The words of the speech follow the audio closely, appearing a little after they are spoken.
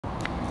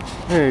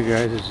Hey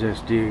guys, it's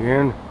SD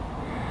again.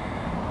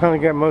 Finally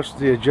got most of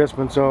the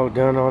adjustments all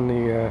done on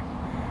the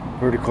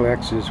vertical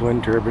axis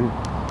wind turbine.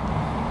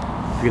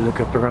 If you look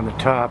up around the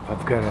top,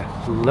 I've got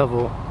a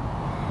level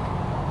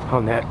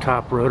on that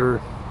top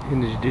rotor,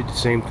 and I did the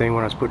same thing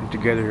when I was putting it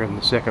together on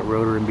the second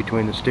rotor in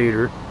between the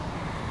stator.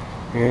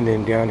 And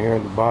then down here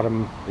at the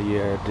bottom,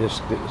 the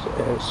disc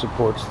that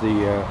supports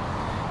the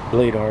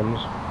blade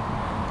arms.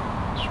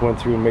 Just went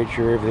through and made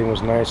sure everything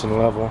was nice and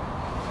level.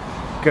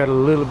 Got a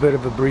little bit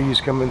of a breeze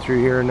coming through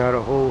here, not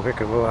a whole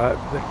heck of a lot,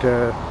 but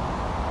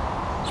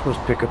it's supposed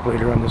to pick up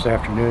later on this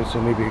afternoon,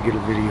 so maybe I'll get a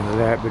video of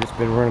that. But it's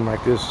been running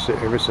like this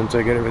ever since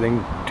I got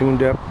everything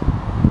tuned up.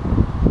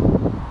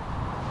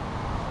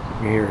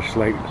 You hear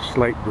a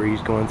slight breeze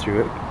going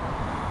through it.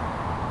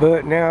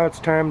 But now it's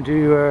time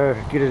to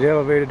get it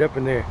elevated up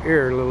in the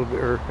air a little bit,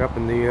 or up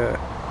in the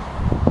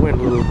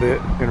wind a little bit.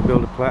 I'm going to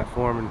build a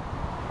platform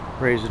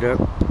and raise it up.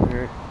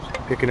 There,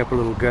 it's picking up a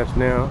little gust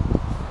now.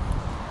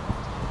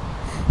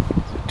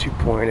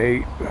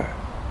 2.8.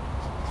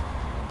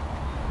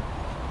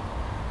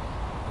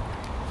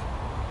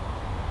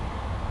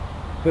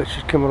 But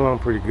she's coming along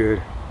pretty good.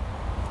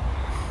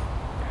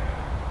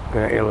 I'm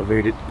going to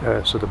elevate it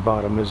so the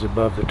bottom is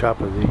above the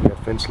top of the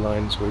fence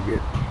line, so we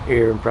get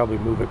air, and probably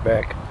move it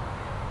back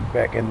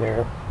in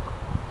there.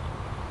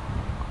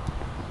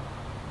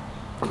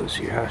 Let's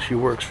see how she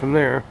works from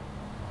there.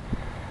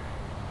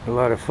 A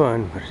lot of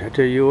fun, but I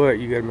tell you what,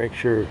 you got to make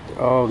sure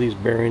all these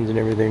bearings and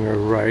everything are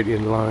right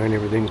in line,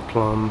 everything's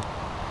plumb,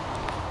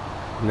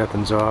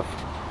 nothing's off.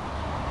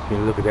 You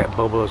look at that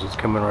bubble as it's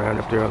coming around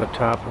up there on the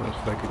top. I don't know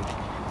if I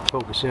can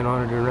focus in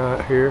on it or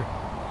not here.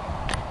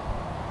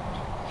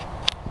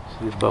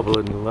 See the bubble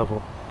in the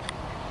level.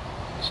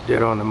 It's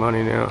dead on the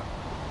money now.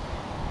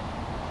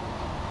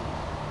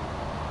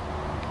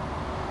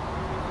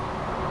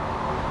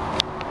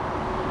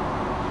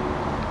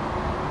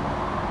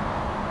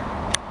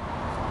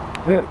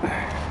 But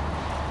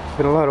it's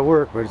been a lot of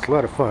work, but it's a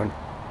lot of fun.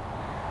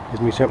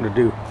 Gives me something to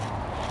do.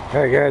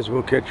 Alright guys,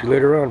 we'll catch you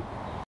later on.